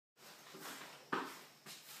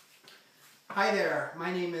Hi there,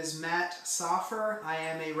 my name is Matt Soffer. I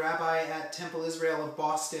am a rabbi at Temple Israel of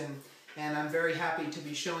Boston, and I'm very happy to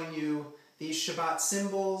be showing you these Shabbat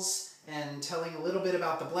symbols and telling a little bit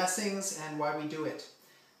about the blessings and why we do it.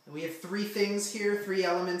 We have three things here, three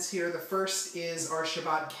elements here. The first is our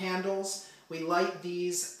Shabbat candles. We light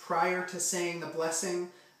these prior to saying the blessing.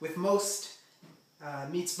 With most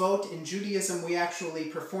mitzvot in Judaism, we actually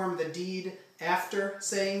perform the deed after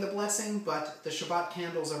saying the blessing, but the Shabbat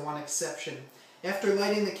candles are one exception. After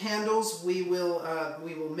lighting the candles, we will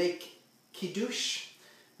make kiddush.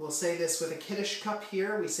 We'll say this with a kiddush cup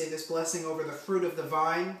here. We say this blessing over the fruit of the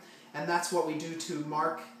vine, and that's what we do to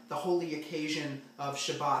mark the holy occasion of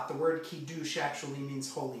Shabbat. The word kiddush actually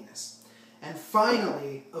means holiness. And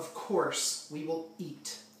finally, of course, we will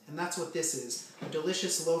eat. And that's what this is, a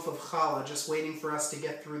delicious loaf of challah just waiting for us to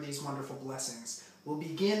get through these wonderful blessings. We'll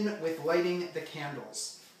begin with lighting the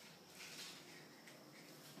candles.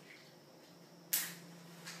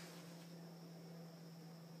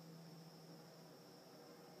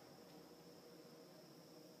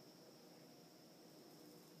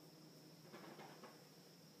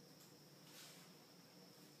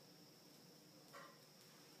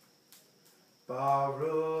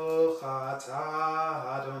 Baruch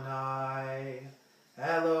atah Adonai,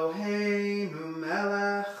 Eloheinu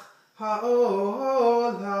melech ha'olam,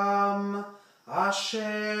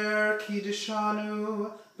 asher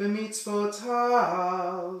kiddishanu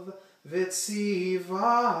b'mitzvotav,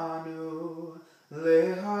 v'tzivanu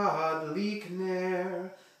lehadlik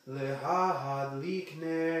ner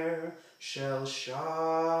shel shabbat.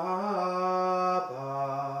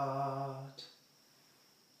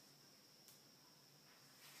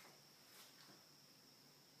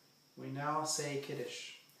 We now say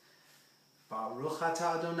Kiddush. Baruch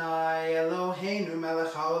atah Adonai Eloheinu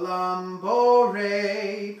melech haolam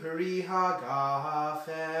borei peri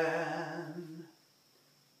hagafen.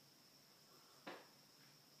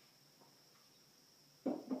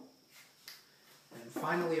 And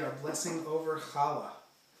finally our blessing over challah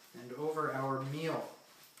and over our meal.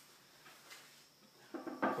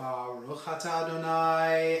 Baruch atah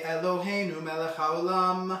Adonai Eloheinu melech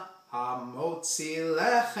haolam Hamotzi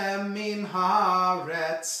lechem min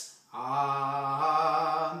haaretz.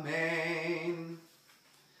 Amen.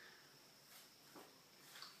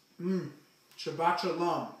 Shabbat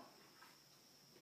shalom.